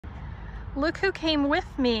look who came with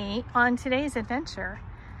me on today's adventure.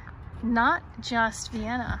 Not just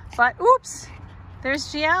Vienna, but oops,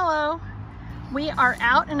 there's Giallo. We are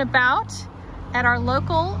out and about at our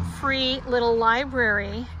local free little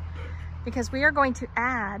library because we are going to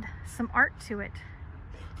add some art to it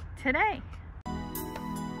today.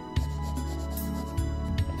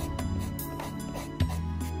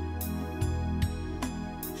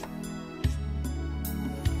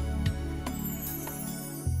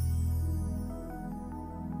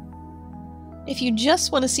 If you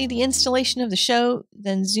just want to see the installation of the show,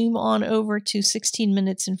 then zoom on over to 16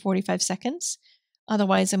 minutes and 45 seconds.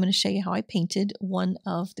 Otherwise, I'm going to show you how I painted one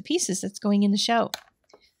of the pieces that's going in the show.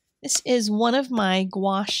 This is one of my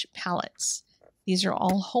gouache palettes. These are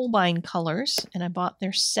all Holbein colors, and I bought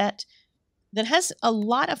their set that has a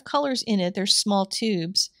lot of colors in it. They're small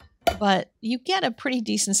tubes, but you get a pretty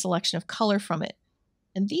decent selection of color from it.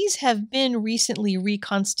 And these have been recently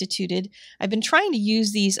reconstituted. I've been trying to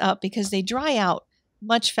use these up because they dry out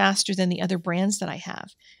much faster than the other brands that I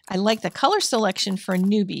have. I like the color selection for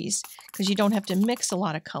newbies because you don't have to mix a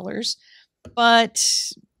lot of colors.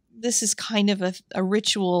 But this is kind of a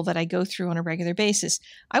ritual that I go through on a regular basis.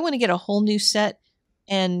 I want to get a whole new set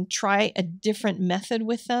and try a different method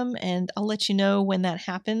with them, and I'll let you know when that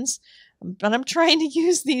happens. But I'm trying to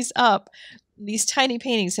use these up. These tiny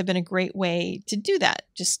paintings have been a great way to do that,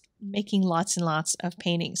 just making lots and lots of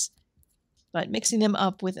paintings. But mixing them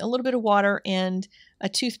up with a little bit of water and a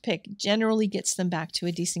toothpick generally gets them back to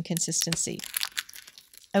a decent consistency.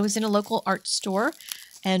 I was in a local art store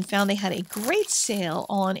and found they had a great sale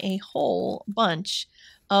on a whole bunch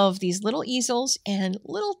of these little easels and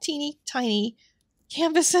little teeny tiny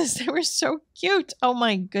canvases. They were so cute. Oh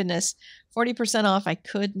my goodness. 40% off. I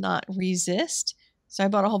could not resist. So I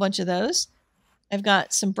bought a whole bunch of those. I've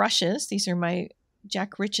got some brushes. These are my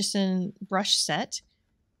Jack Richardson brush set.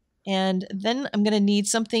 And then I'm going to need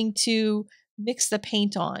something to mix the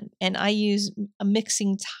paint on. And I use a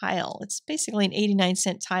mixing tile. It's basically an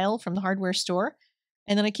 89-cent tile from the hardware store.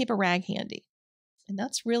 And then I keep a rag handy. And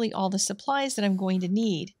that's really all the supplies that I'm going to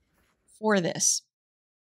need for this.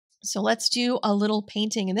 So let's do a little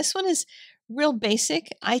painting. And this one is real basic.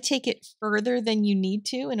 I take it further than you need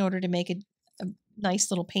to in order to make a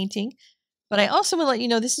nice little painting. But I also want to let you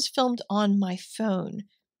know this is filmed on my phone.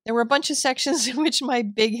 There were a bunch of sections in which my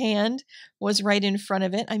big hand was right in front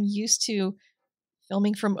of it. I'm used to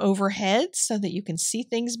filming from overhead so that you can see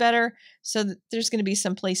things better. So that there's going to be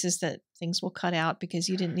some places that things will cut out because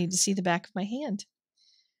you didn't need to see the back of my hand.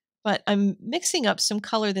 But I'm mixing up some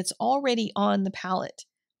color that's already on the palette.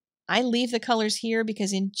 I leave the colors here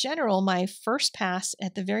because in general, my first pass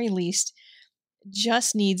at the very least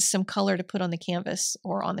just needs some color to put on the canvas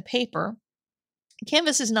or on the paper.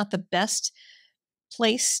 Canvas is not the best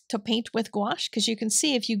place to paint with gouache because you can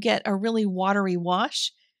see if you get a really watery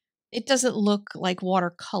wash, it doesn't look like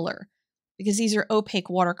watercolor because these are opaque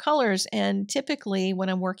watercolors. And typically when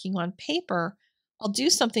I'm working on paper, I'll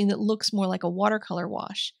do something that looks more like a watercolor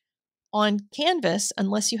wash. On canvas,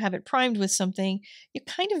 unless you have it primed with something, you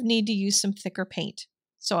kind of need to use some thicker paint.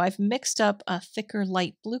 So I've mixed up a thicker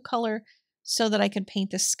light blue color so that I can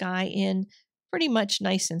paint the sky in pretty much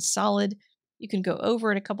nice and solid. You can go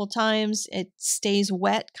over it a couple times. It stays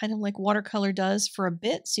wet, kind of like watercolor does for a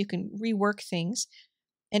bit, so you can rework things.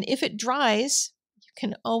 And if it dries, you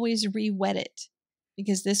can always re-wet it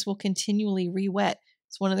because this will continually re-wet.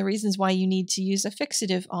 It's one of the reasons why you need to use a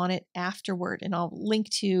fixative on it afterward. And I'll link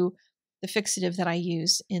to the fixative that I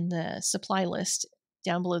use in the supply list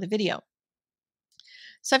down below the video.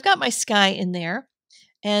 So I've got my sky in there.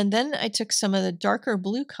 And then I took some of the darker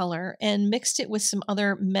blue color and mixed it with some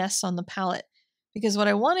other mess on the palette. Because what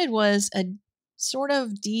I wanted was a sort of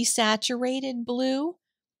desaturated blue.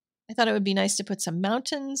 I thought it would be nice to put some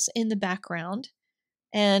mountains in the background.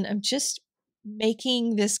 And I'm just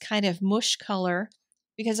making this kind of mush color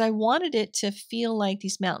because I wanted it to feel like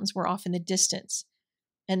these mountains were off in the distance.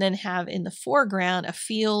 And then have in the foreground a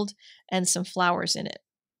field and some flowers in it.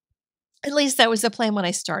 At least that was the plan when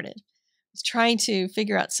I started. I was trying to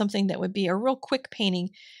figure out something that would be a real quick painting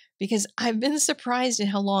because I've been surprised at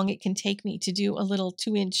how long it can take me to do a little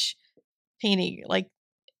 2-inch painting. Like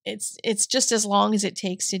it's just as long as it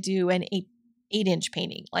takes to do an 8-inch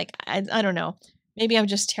painting. Like I don't know. Maybe I'm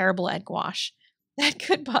just terrible at gouache. That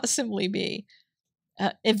could possibly be.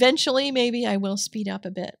 Eventually, maybe I will speed up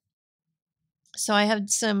a bit. So I had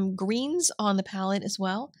some greens on the palette as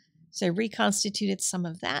well. So I reconstituted some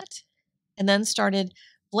of that and then started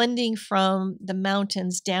blending from the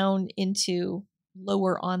mountains down into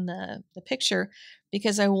lower on the picture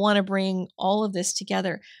because I want to bring all of this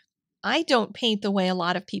together. I don't paint the way a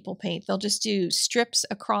lot of people paint. They'll just do strips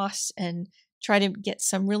across and try to get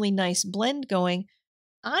some really nice blend going.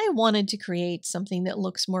 I wanted to create something that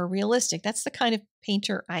looks more realistic. That's the kind of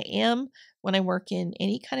painter I am when I work in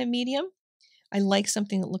any kind of medium. I like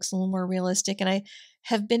something that looks a little more realistic. And I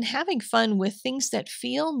have been having fun with things that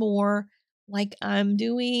feel more like I'm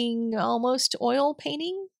doing almost oil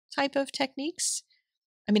painting type of techniques.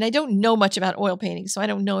 I mean, I don't know much about oil painting, so I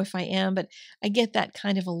don't know if I am, but I get that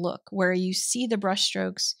kind of a look where you see the brush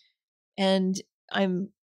strokes, and I'm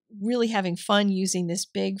really having fun using this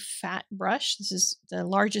big fat brush. This is the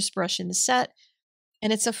largest brush in the set,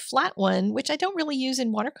 and it's a flat one, which I don't really use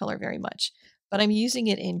in watercolor very much, but I'm using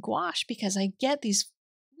it in gouache because I get these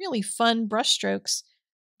really fun brush strokes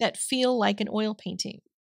that feel like an oil painting.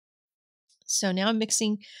 So now I'm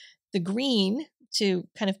mixing the green to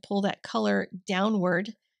kind of pull that color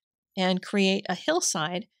downward and create a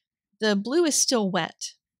hillside. The blue is still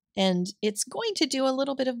wet and it's going to do a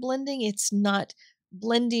little bit of blending. It's not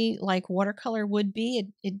blendy like watercolor would be.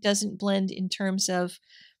 It doesn't blend in terms of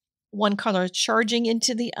one color charging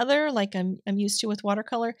into the other like I'm used to with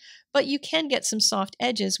watercolor, but you can get some soft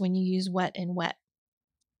edges when you use wet and wet.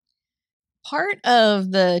 Part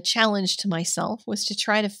of the challenge to myself was to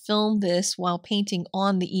try to film this while painting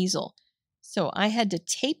on the easel. So I had to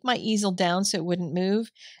tape my easel down so it wouldn't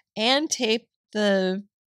move and tape the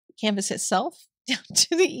canvas itself down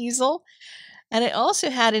to the easel. And I also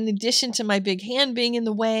had, in addition to my big hand being in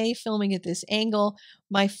the way, filming at this angle,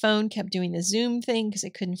 my phone kept doing the zoom thing because I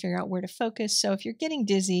couldn't figure out where to focus. So if you're getting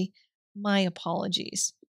dizzy, my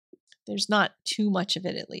apologies. There's not too much of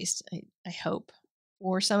it, at least, I hope,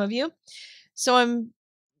 for some of you. So I'm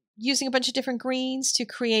using a bunch of different greens to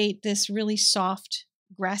create this really soft,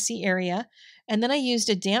 grassy area. And then I used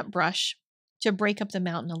a damp brush to break up the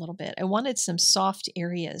mountain a little bit. I wanted some soft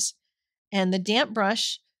areas. And the damp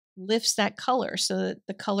brush lifts that color so that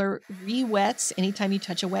the color re-wets anytime you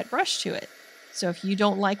touch a wet brush to it. So if you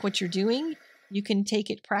don't like what you're doing, you can take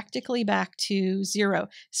it practically back to zero.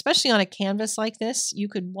 Especially on a canvas like this, you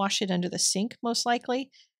could wash it under the sink most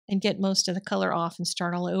likely and get most of the color off and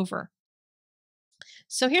start all over.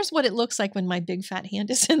 So here's what it looks like when my big fat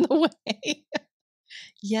hand is in the way.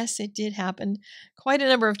 Yes, it did happen quite a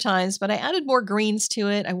number of times, but I added more greens to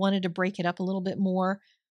it. I wanted to break it up a little bit more.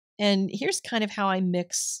 And here's kind of how I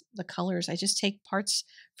mix the colors. I just take parts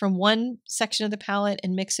from one section of the palette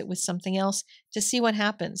and mix it with something else to see what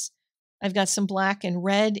happens. I've got some black and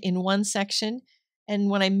red in one section.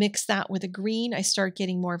 And when I mix that with a green, I start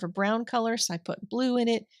getting more of a brown color. So I put blue in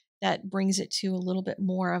it. That brings it to a little bit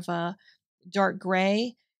more of a dark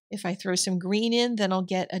gray. If I throw some green in, then I'll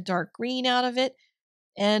get a dark green out of it.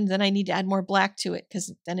 And then I need to add more black to it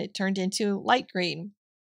because then it turned into light green.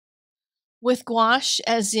 With gouache,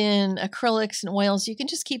 as in acrylics and oils, you can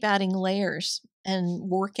just keep adding layers and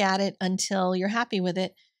work at it until you're happy with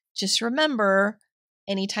it. Just remember,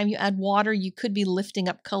 anytime you add water, you could be lifting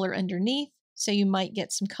up color underneath. So you might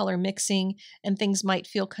get some color mixing and things might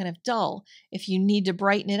feel kind of dull. If you need to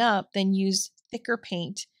brighten it up, then use thicker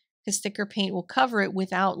paint because thicker paint will cover it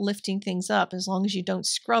without lifting things up. As long as you don't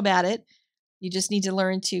scrub at it, you just need to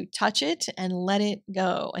learn to touch it and let it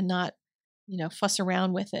go and not, fuss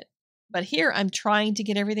around with it. But here I'm trying to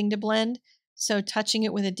get everything to blend. So touching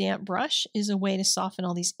it with a damp brush is a way to soften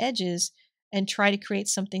all these edges and try to create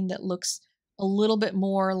something that looks a little bit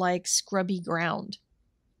more like scrubby ground.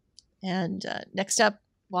 And next up,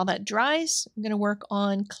 while that dries, I'm going to work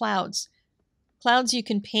on clouds. Clouds you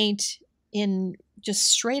can paint in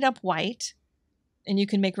just straight up white, and you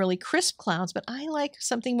can make really crisp clouds, but I like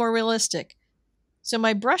something more realistic. So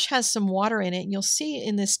my brush has some water in it, and you'll see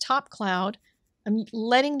in this top cloud, I'm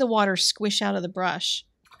letting the water squish out of the brush.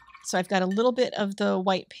 So I've got a little bit of the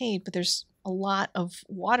white paint, but there's a lot of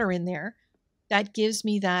water in there. That gives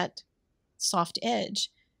me that soft edge.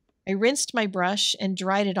 I rinsed my brush and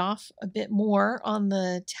dried it off a bit more on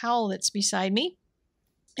the towel that's beside me.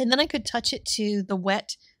 And then I could touch it to the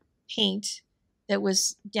wet paint that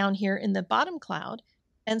was down here in the bottom cloud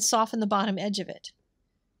and soften the bottom edge of it.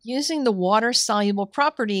 Using the water-soluble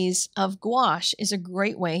properties of gouache is a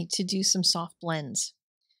great way to do some soft blends.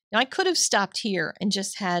 Now, I could have stopped here and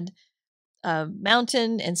just had a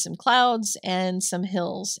mountain and some clouds and some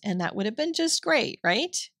hills, and that would have been just great,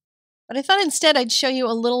 right? But I thought instead I'd show you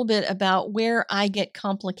a little bit about where I get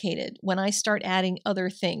complicated when I start adding other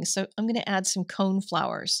things. So I'm going to add some cone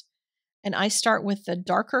flowers. And I start with the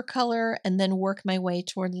darker color and then work my way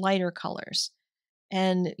toward lighter colors.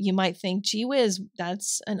 And you might think, gee whiz,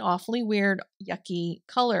 that's an awfully weird, yucky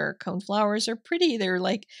color. Cone flowers are pretty. They're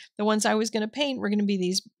like the ones I was going to paint were going to be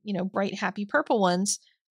these, bright, happy purple ones.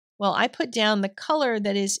 Well, I put down the color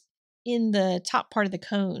that is in the top part of the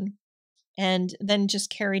cone and then just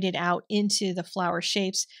carried it out into the flower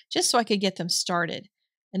shapes just so I could get them started.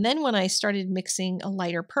 And then when I started mixing a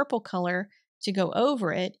lighter purple color to go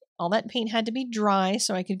over it, all that paint had to be dry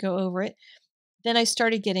so I could go over it. Then I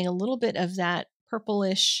started getting a little bit of that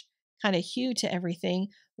purplish kind of hue to everything,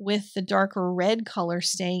 with the darker red color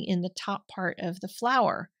staying in the top part of the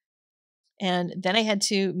flower. And then I had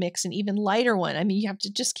to mix an even lighter one. I mean, you have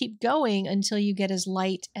to just keep going until you get as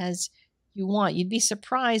light as you want. You'd be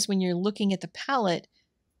surprised when you're looking at the palette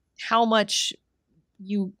how much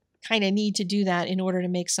you kind of need to do that in order to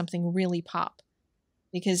make something really pop.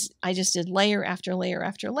 Because I just did layer after layer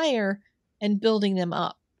after layer and building them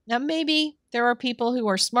up. Now, maybe there are people who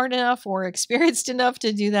are smart enough or experienced enough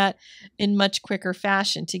to do that in much quicker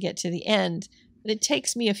fashion to get to the end, but it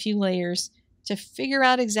takes me a few layers to figure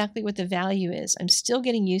out exactly what the value is. I'm still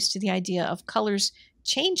getting used to the idea of colors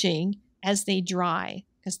changing as they dry,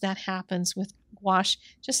 because that happens with gouache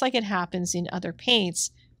just like it happens in other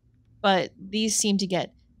paints, but these seem to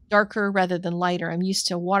get darker rather than lighter. I'm used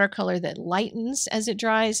to watercolor that lightens as it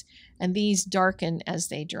dries, and these darken as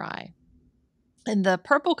they dry. And the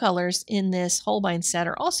purple colors in this Holbein set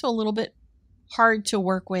are also a little bit hard to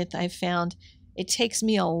work with, I've found. It takes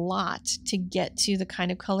me a lot to get to the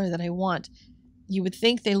kind of color that I want. You would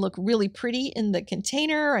think they look really pretty in the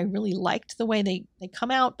container. I really liked the way they come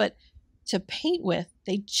out, but to paint with,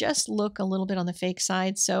 they just look a little bit on the fake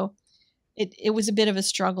side. So it was a bit of a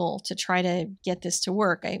struggle to try to get this to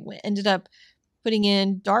work. I ended up putting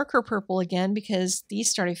in darker purple again because these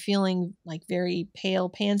started feeling like very pale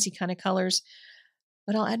pansy kind of colors.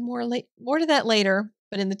 But I'll add more to that later.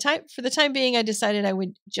 But for the time being, I decided I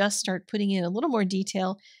would just start putting in a little more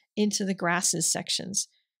detail into the grasses sections,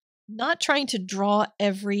 not trying to draw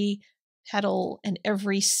every petal and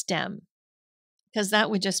every stem, because that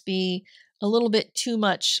would just be a little bit too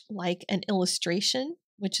much like an illustration,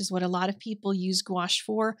 which is what a lot of people use gouache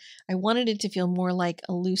for. I wanted it to feel more like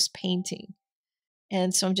a loose painting.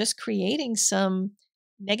 And so I'm just creating some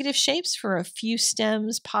negative shapes for a few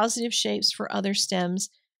stems, positive shapes for other stems,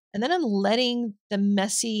 and then I'm letting the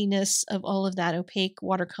messiness of all of that opaque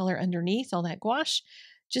watercolor underneath, all that gouache,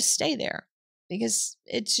 just stay there, because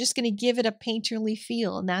it's just going to give it a painterly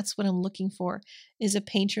feel, and that's what I'm looking for, is a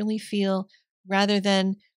painterly feel rather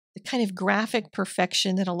than the kind of graphic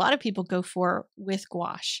perfection that a lot of people go for with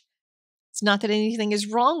gouache. It's not that anything is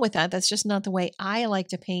wrong with that. That's just not the way I like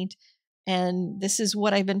to paint, and this is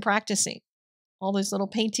what I've been practicing. All those little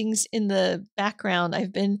paintings in the background,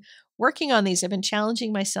 I've been working on these. I've been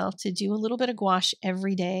challenging myself to do a little bit of gouache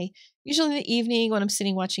every day, usually in the evening when I'm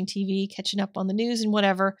sitting watching TV, catching up on the news and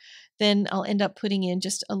whatever. Then I'll end up putting in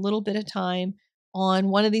just a little bit of time on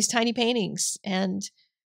one of these tiny paintings and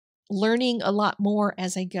learning a lot more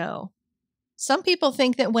as I go. Some people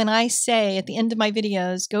think that when I say at the end of my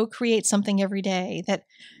videos, go create something every day,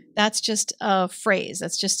 that's just a phrase.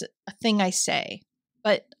 That's just a thing I say.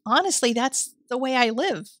 But honestly, that's the way I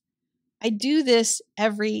live. I do this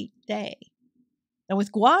every day. Now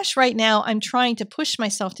with gouache right now, I'm trying to push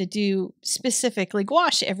myself to do specifically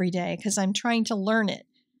gouache every day because I'm trying to learn it.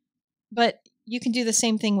 But you can do the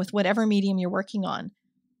same thing with whatever medium you're working on.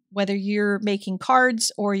 Whether you're making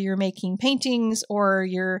cards or you're making paintings or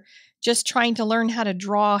you're just trying to learn how to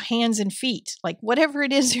draw hands and feet, like whatever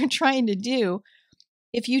it is you're trying to do,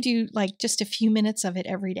 if you do like just a few minutes of it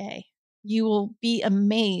every day, you will be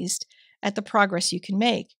amazed at the progress you can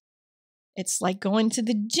make. It's like going to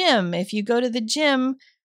the gym. If you go to the gym,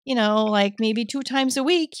 like maybe 2 times a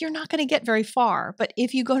week, you're not going to get very far. But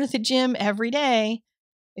if you go to the gym every day,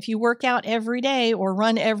 if you work out every day or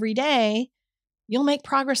run every day, you'll make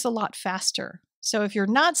progress a lot faster. So if you're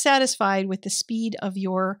not satisfied with the speed of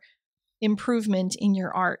your improvement in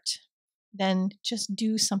your art, then just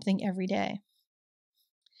do something every day.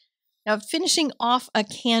 Now, finishing off a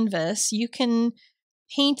canvas, you can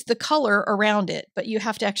paint the color around it, but you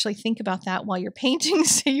have to actually think about that while you're painting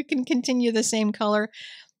so you can continue the same color.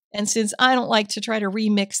 And since I don't like to try to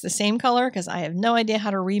remix the same color, because I have no idea how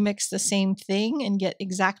to remix the same thing and get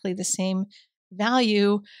exactly the same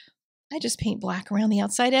value, I just paint black around the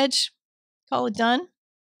outside edge, call it done.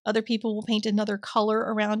 Other people will paint another color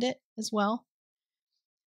around it as well.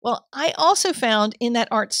 Well, I also found in that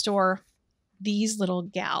art store these little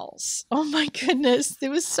gals. Oh my goodness, it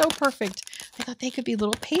was so perfect. I thought they could be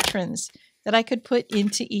little patrons that I could put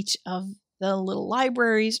into each of the little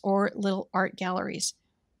libraries or little art galleries.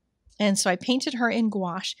 And so I painted her in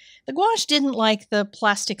gouache. The gouache didn't like the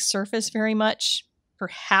plastic surface very much.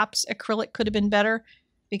 Perhaps acrylic could have been better,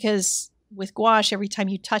 because with gouache, every time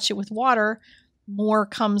you touch it with water, more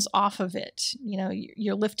comes off of it.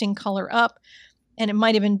 You're lifting color up. And it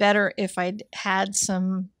might have been better if I'd had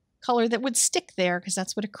some color that would stick there, because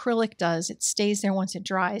that's what acrylic does. It stays there once it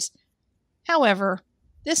dries. However,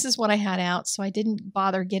 this is what I had out, so I didn't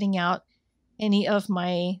bother getting out any of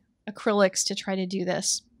my acrylics to try to do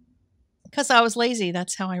this, because I was lazy.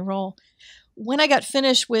 That's how I roll. When I got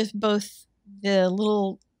finished with both the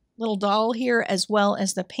little doll here as well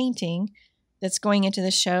as the painting that's going into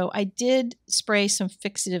the show, I did spray some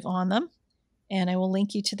fixative on them, and I will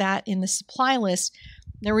link you to that in the supply list.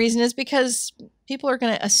 The reason is because people are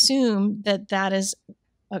going to assume that that is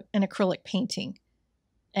an acrylic painting,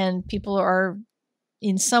 and people are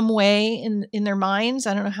in some way in their minds,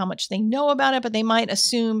 I don't know how much they know about it, but they might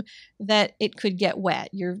assume that it could get wet.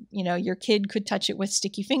 Your kid could touch it with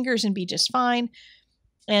sticky fingers and be just fine.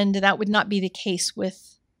 And that would not be the case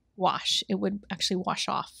with wash. It would actually wash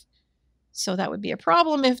off. So that would be a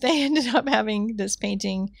problem if they ended up having this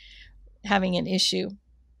painting having an issue.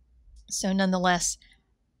 So nonetheless,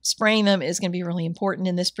 spraying them is going to be really important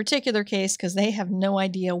in this particular case, because they have no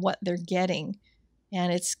idea what they're getting.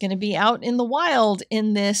 And it's going to be out in the wild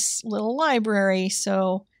in this little library,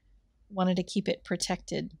 so wanted to keep it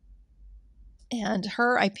protected. And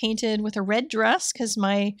her I painted with a red dress, because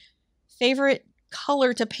my favorite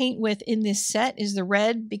color to paint with in this set is the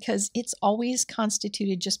red, because it's always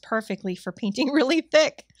constituted just perfectly for painting really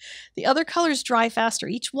thick. The other colors dry faster.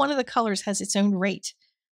 Each one of the colors has its own rate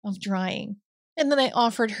of drying. And then I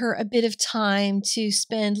offered her a bit of time to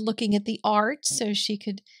spend looking at the art so she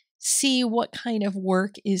could see what kind of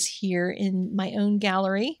work is here in my own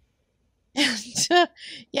gallery. And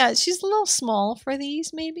yeah, she's a little small for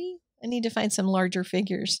these, maybe. I need to find some larger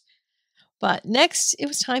figures. But next, it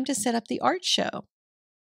was time to set up the art show.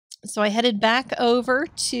 So I headed back over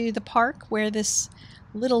to the park where this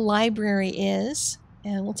little library is,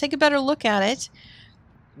 and we'll take a better look at it.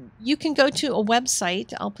 You can go to a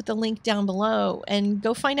website, I'll put the link down below, and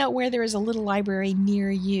go find out where there is a little library near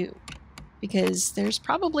you, because there's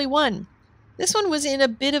probably one. This one was in a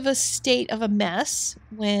bit of a state of a mess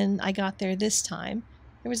when I got there this time.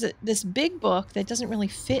 There was this big book that doesn't really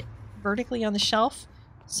fit vertically on the shelf,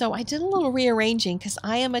 so I did a little rearranging, because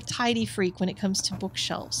I am a tidy freak when it comes to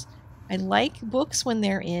bookshelves. I like books when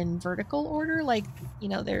they're in vertical order, like, you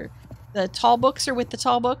know, the tall books are with the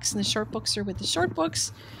tall books and the short books are with the short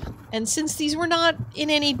books. And since these were not in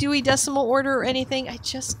any Dewey Decimal order or anything, I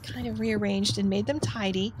just kind of rearranged and made them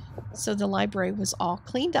tidy, so the library was all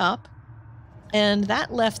cleaned up, and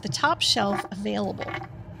that left the top shelf available.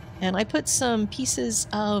 And I put some pieces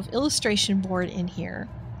of illustration board in here,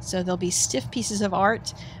 so there'll be stiff pieces of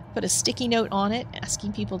art. Put a sticky note on it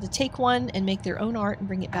asking people to take one and make their own art and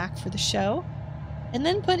bring it back for the show. And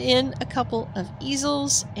then put in a couple of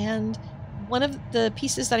easels, and one of the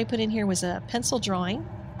pieces that I put in here was a pencil drawing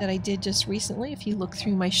that I did just recently. If you look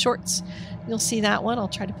through my shorts, you'll see that one. I'll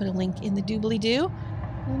try to put a link in the doobly-doo.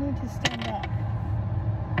 You need to stand up.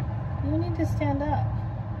 You need to stand up.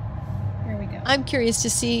 Here we go. I'm curious to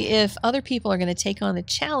see if other people are going to take on the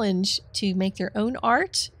challenge to make their own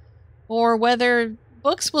art, or whether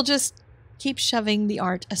books will just keep shoving the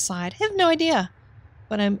art aside. I have no idea,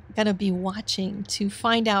 but I'm going to be watching to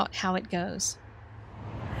find out how it goes.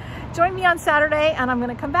 Join me on Saturday, and I'm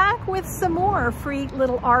going to come back with some more free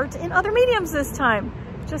little art in other mediums this time,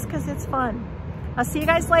 just because it's fun. I'll see you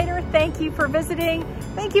guys later. Thank you for visiting.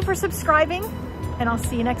 Thank you for subscribing, and I'll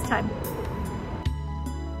see you next time.